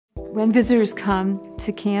When visitors come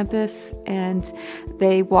to campus and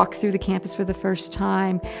they walk through the campus for the first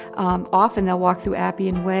time, often they'll walk through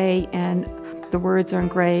Appian Way and the words are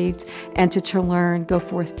engraved, "Enter to learn, go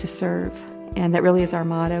forth to serve." And that really is our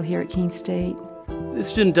motto here at Keene State. The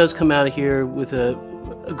student does come out of here with a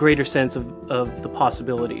greater sense of the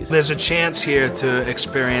possibilities. There's a chance here to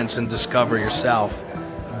experience and discover yourself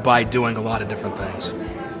by doing a lot of different things.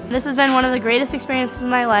 This has been one of the greatest experiences of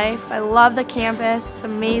my life. I love the campus, it's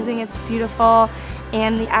amazing, it's beautiful,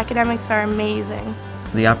 and the academics are amazing.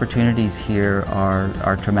 The opportunities here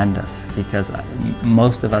are tremendous because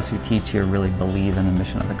most of us who teach here really believe in the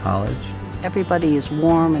mission of the college. Everybody is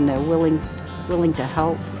warm and they're willing to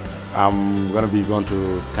help. I'm going to be going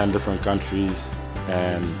to 10 different countries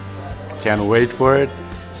and can't wait for it.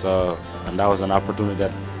 And that was an opportunity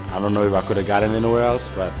that I don't know if I could have gotten anywhere else,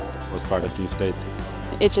 but it was part of Keene State.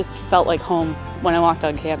 It just felt like home when I walked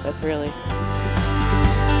on campus, really.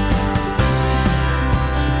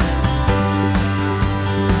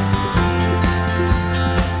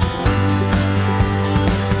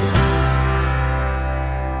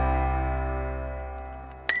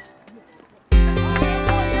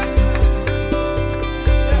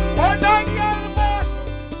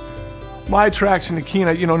 My attraction to Keene,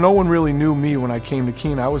 no one really knew me when I came to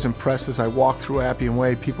Keene. I was impressed as I walked through Appian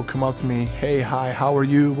Way. People come up to me, "Hey, hi, how are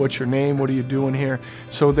you? What's your name? What are you doing here?"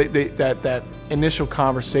 So that initial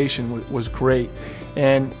conversation was great.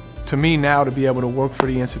 And to me now, to be able to work for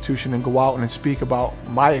the institution and go out and speak about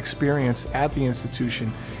my experience at the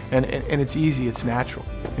institution, and it's easy, it's natural.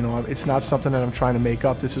 It's not something that I'm trying to make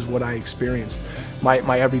up. This is what I experienced.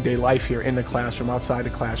 My everyday life here, in the classroom, outside the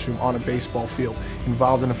classroom, on a baseball field,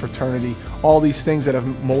 involved in a fraternity, all these things that have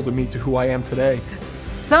molded me to who I am today.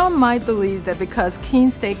 Some might believe that because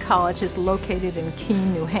Keene State College is located in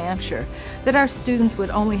Keene, New Hampshire, that our students would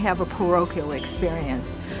only have a parochial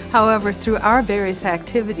experience. However, through our various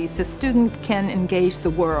activities, the student can engage the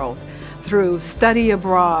world through study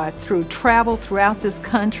abroad, through travel throughout this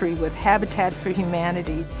country with Habitat for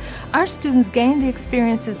Humanity. Our students gain the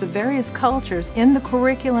experiences of various cultures in the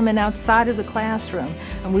curriculum and outside of the classroom,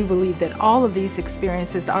 and we believe that all of these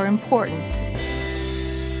experiences are important.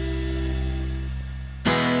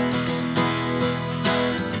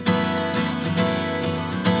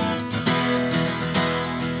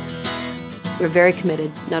 We're very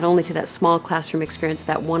committed not only to that small classroom experience,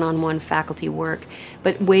 that one-on-one faculty work,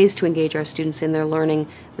 but ways to engage our students in their learning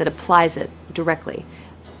that applies it directly.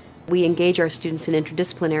 We engage our students in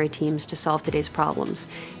interdisciplinary teams to solve today's problems.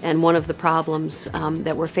 And one of the problems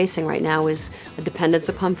that we're facing right now is a dependence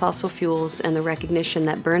upon fossil fuels and the recognition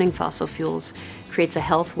that burning fossil fuels creates a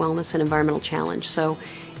health, wellness, and environmental challenge. So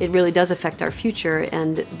it really does affect our future,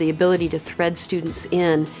 and the ability to thread students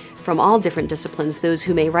in from all different disciplines, those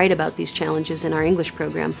who may write about these challenges in our English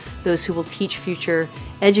program, those who will teach future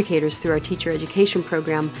educators through our teacher education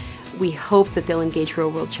program. We hope that they'll engage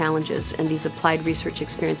real-world challenges, and these applied research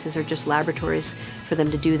experiences are just laboratories for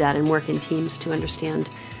them to do that and work in teams to understand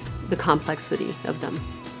the complexity of them.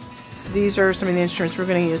 These are some of the instruments we're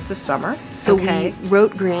going to use this summer. So we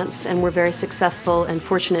wrote grants, and we're very successful, and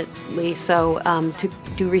fortunately so, to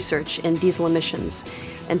do research in diesel emissions.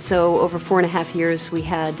 And so over 4.5 years, we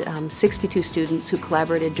had 62 students who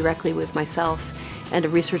collaborated directly with myself and a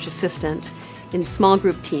research assistant in small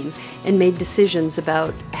group teams and made decisions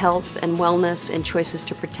about health and wellness and choices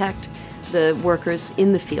to protect the workers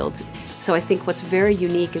in the field. So I think what's very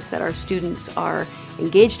unique is that our students are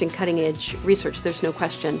engaged in cutting-edge research, there's no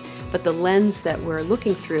question, but the lens that we're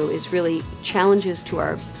looking through is really challenges to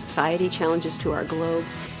our society, challenges to our globe,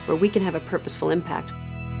 where we can have a purposeful impact.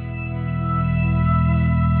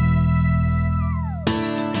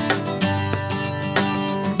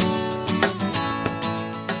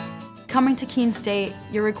 Coming to Keene State,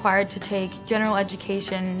 you're required to take general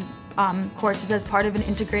education courses as part of an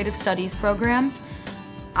integrative studies program.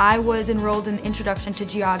 I was enrolled in Introduction to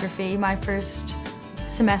Geography my first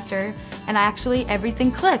semester, and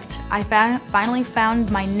everything clicked. I finally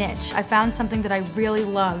found my niche. I found something that I really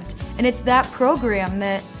loved, and it's that program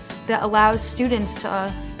that allows students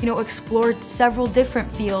to explore several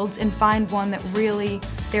different fields and find one that really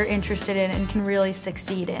they're interested in and can really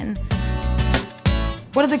succeed in.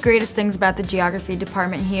 One of the greatest things about the geography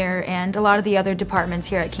department here and a lot of the other departments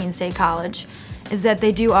here at Keene State College is that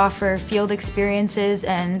they do offer field experiences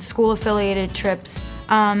and school-affiliated trips.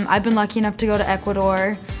 I've been lucky enough to go to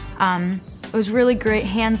Ecuador. It was really great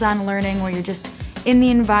hands-on learning where you're just in the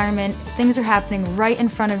environment, things are happening right in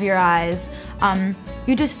front of your eyes.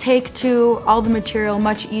 You just take to all the material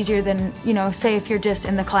much easier than, say if you're just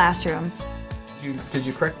in the classroom. Did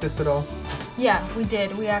you correct this at all? Yeah, we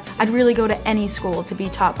did. I'd really go to any school to be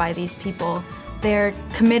taught by these people. They're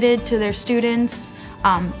committed to their students,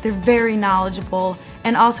 they're very knowledgeable,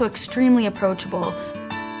 and also extremely approachable.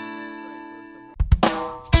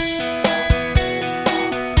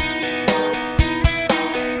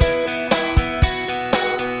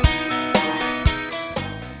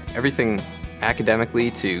 Everything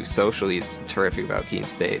academically to socially is terrific about Keene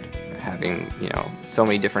State. Having, so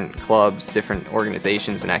many different clubs, different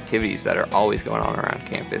organizations and activities that are always going on around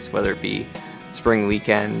campus, whether it be spring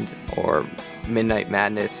weekend or Midnight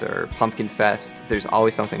Madness or Pumpkin Fest. There's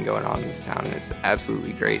always something going on in this town, and it's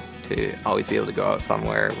absolutely great to always be able to go out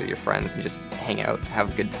somewhere with your friends and just hang out,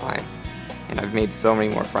 have a good time. And I've made so many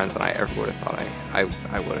more friends than I ever would have thought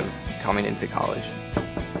I would have coming into college.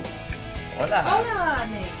 Hola. Hola,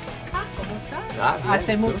 Nick. ¿Cómo estás?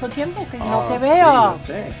 Hace mucho tiempo que no te veo.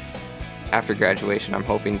 After graduation, I'm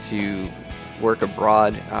hoping to work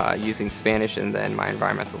abroad using Spanish and then my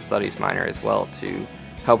environmental studies minor as well to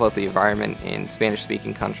help out the environment in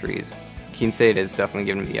Spanish-speaking countries. Keene State has definitely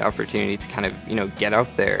given me the opportunity to kind of, get out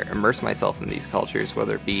there, immerse myself in these cultures,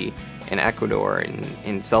 whether it be in Ecuador,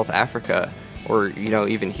 in South Africa, or,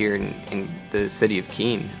 even here in the city of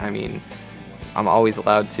Keene. I mean, I'm always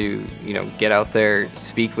allowed to, get out there,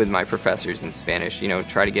 speak with my professors in Spanish,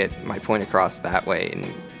 try to get my point across that way and,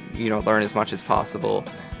 learn as much as possible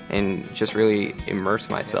and just really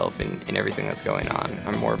immerse myself in everything that's going on.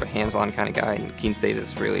 I'm more of a hands-on kind of guy, and Keene State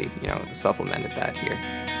has really, supplemented that here.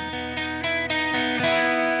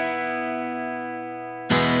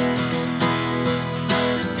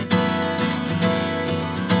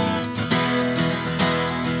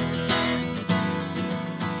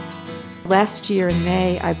 Last year in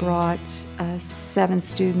May, I brought 7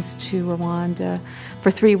 students to Rwanda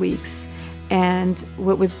for 3 weeks. And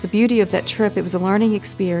what was the beauty of that trip, it was a learning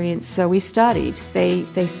experience, so we studied. They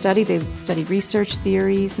studied research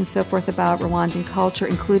theories and so forth about Rwandan culture,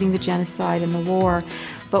 including the genocide and the war.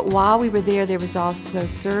 But while we were there was also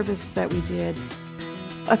service that we did.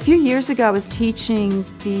 A few years ago, I was teaching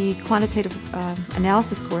the quantitative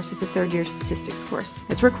analysis course. It's a third-year statistics course.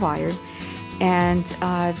 It's required. And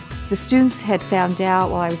the students had found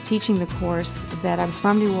out while I was teaching the course that I was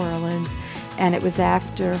from New Orleans, and it was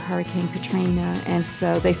after Hurricane Katrina, and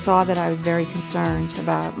so they saw that I was very concerned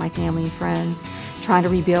about my family and friends trying to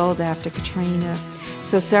rebuild after Katrina.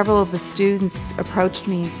 So several of the students approached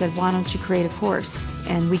me and said, why don't you create a course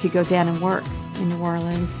and we could go down and work in New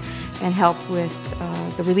Orleans and help with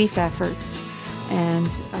the relief efforts.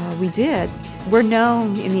 And we did. We're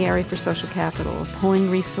known in the area for social capital,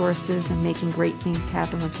 pulling resources and making great things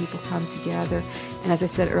happen when people come together. And as I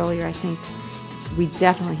said earlier, I think we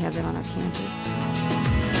definitely have that on our campus.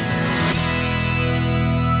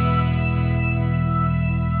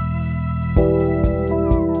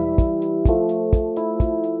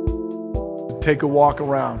 Take a walk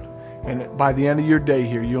around, and by the end of your day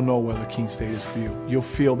here, you'll know whether Keene State is for you. You'll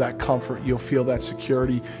feel that comfort, you'll feel that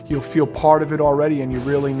security, you'll feel part of it already, and you're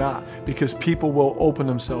really not, because people will open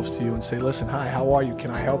themselves to you and say, listen, hi, how are you? Can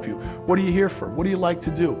I help you? What are you here for? What do you like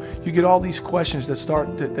to do? You get all these questions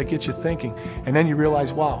that get you thinking, and then you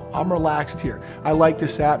realize, wow, I'm relaxed here. I like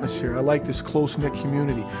this atmosphere. I like this close-knit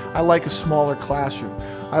community. I like a smaller classroom.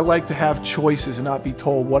 I like to have choices and not be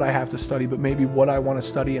told what I have to study, but maybe what I want to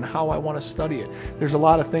study and how I want to study it. There's a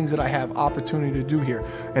lot of things that I have opportunity to do here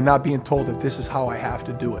and not being told that this is how I have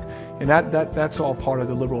to do it. And that's all part of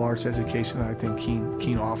the liberal arts education that I think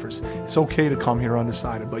Keene offers. It's okay to come here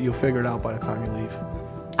undecided, but you'll figure it out by the time you leave.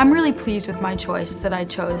 I'm really pleased with my choice that I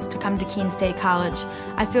chose to come to Keene State College.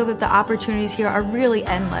 I feel that the opportunities here are really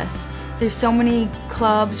endless. There's so many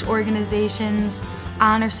clubs, organizations,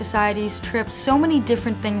 honor societies, trips, so many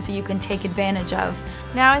different things that you can take advantage of.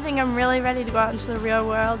 Now I think I'm really ready to go out into the real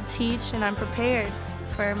world, teach, and I'm prepared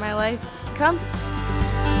for my life to come.